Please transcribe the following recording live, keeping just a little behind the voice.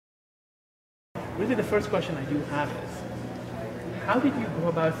really the first question I do have is, how did you go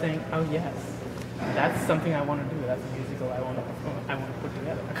about saying, oh yes, that's something I want to do, that's a musical I want to put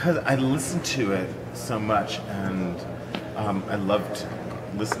together? Because I listened to it so much, and I loved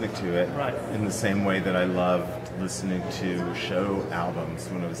listening to it in the same way that I loved listening to show albums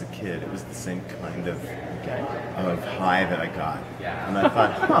when I was a kid. It was the same kind of high that I got, and I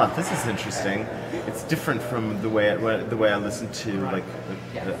thought, this is interesting. It's different from the way I listen to like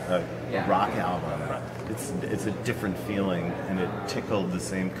a rock album. It's a different feeling, and it tickled the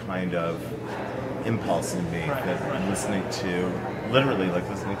same kind of impulse in me that listening to, literally like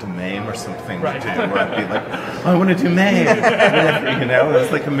listening to Mame or something would do, where I'd be like, I want to do Mame, whatever, it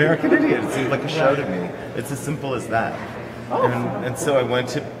was like American Idiot. It seemed like a show to me. It's as simple as that. And so I went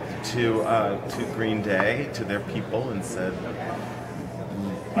to Green Day, to their people, and said,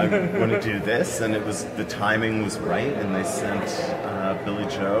 I want to do this, and the timing was right, and they sent Billy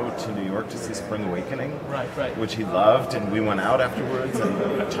Joe to New York to see Spring Awakening, which he loved, and we went out afterwards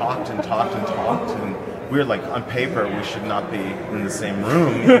and talked, and we were like, on paper, we should not be in the same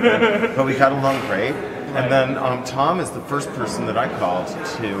room, but we got along great. And then Tom is the first person that I called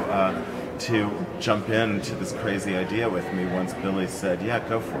to jump into this crazy idea with me once Billy said, yeah,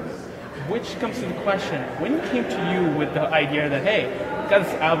 go for it. Which comes to the question, when it came to you with the idea that, hey, got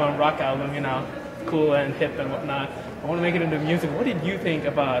this album, rock album, cool and hip and whatnot, I want to make it into music, what did you think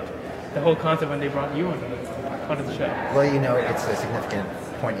about the whole concept when they brought you onto the show? Well, it's a significant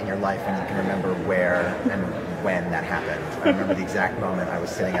point in your life, and you can remember where and when that happened. I remember the exact moment I was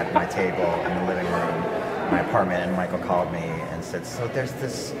sitting at my table in the living room of my apartment, and Michael called me and said, so there's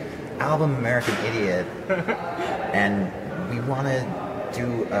this album, American Idiot, and we want to do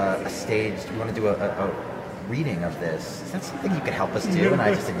we want to do a reading of this. Is that something you could help us do? And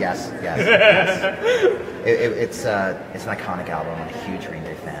I just said yes. It's an iconic album. I'm a huge Green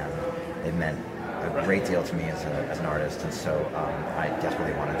Day fan. It meant a great deal to me as an artist, and so I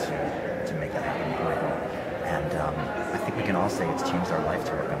desperately wanted to make that happen with Michael. And I think we can all say it's changed our life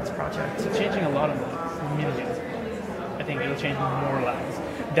to work on this project. It's changing a lot of lives, millions. I think it'll change more lives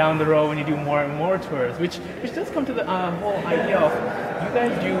down the road when you do more and more tours, which does come to the whole idea of you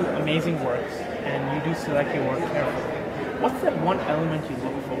guys do amazing works and you do select your work carefully. What's that one element you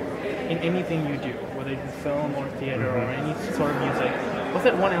look for in anything you do, whether it's film or theater or any sort of music? What's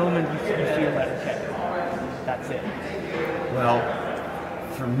that one element you feel that, okay, that's it? Well,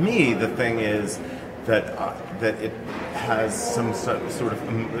 for me, the thing is that it has some sort of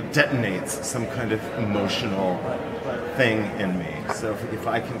detonates some kind of emotional thing in me. So if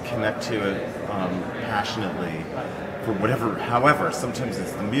I can connect to it passionately, for however, sometimes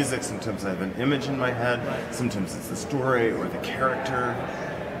it's the music, sometimes I have an image in my head, sometimes it's the story or the character.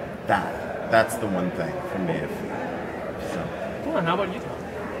 That's the one thing for me. Come on, how about you, Tom?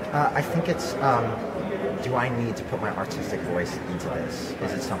 I think it's, do I need to put my artistic voice into this?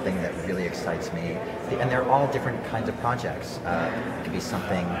 Is it something that really excites me? And they're all different kinds of projects. It could be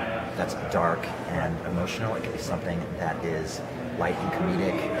something that's dark and emotional. It could be something that is light and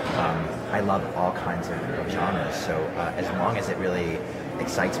comedic. I love all kinds of genres. So as long as it really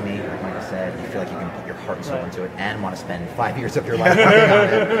excites me, like Michael said, you feel like you can put your heart and soul into it and want to spend 5 years of your life working on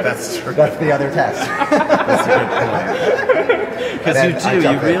it. That's true. That's the other test. That's a good point. Because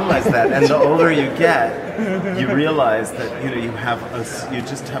you realize that, and the older you get, you realize that you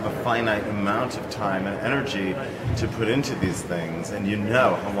just have a finite amount of time and energy to put into these things, and you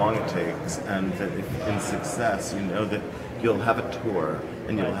know how long it takes, and that if in success, you know that you'll have a tour,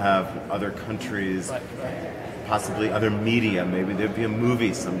 and you'll have other countries, possibly other media, maybe there'll be a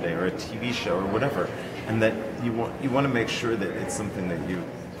movie someday, or a TV show, or whatever, and that you want to make sure that it's something that you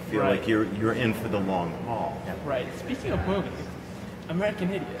feel like you're in for the long haul. Right. Speaking of movies, American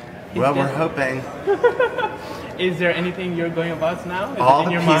Idiot. Well, we're hoping. Is there anything you're going about now? All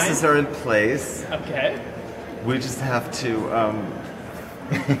the pieces are in place. Okay. We just have to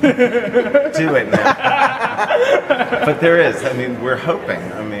do it now. But there is. I mean, we're hoping.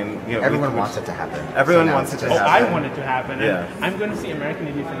 I mean, everyone wants it to happen. Everyone wants it to happen. I want it to happen. Yeah. And I'm going to see American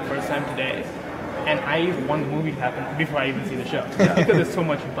Idiot for the first time today. And I want the movie to happen before I even see the show. Yeah. Because there's so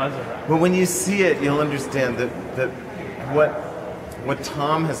much buzz around. But when you see it, you'll understand that what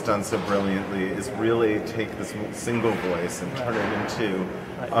Tom has done so brilliantly is really take this single voice and turn it into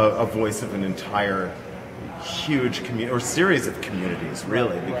a voice of an entire huge community, or series of communities,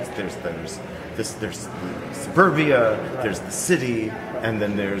 really, because there's suburbia, there's the city, and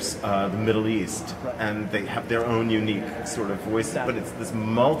then there's the Middle East, and they have their own unique sort of voices, but it's this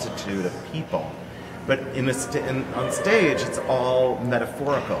multitude of people But on stage, it's all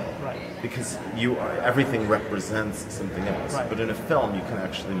metaphorical, Right. because everything represents something else. Right. But in a film, you can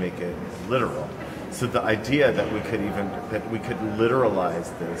actually make it literal. So the idea that we could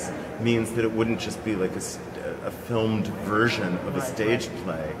literalize this means that it wouldn't just be like a filmed version of a stage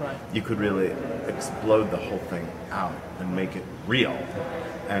play. Right. You could really explode the whole thing out and make it real.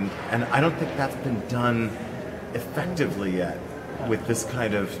 And I don't think that's been done effectively yet with this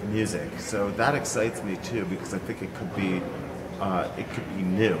kind of music. So that excites me too, because I think it could be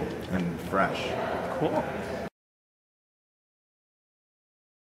new and fresh. Cool.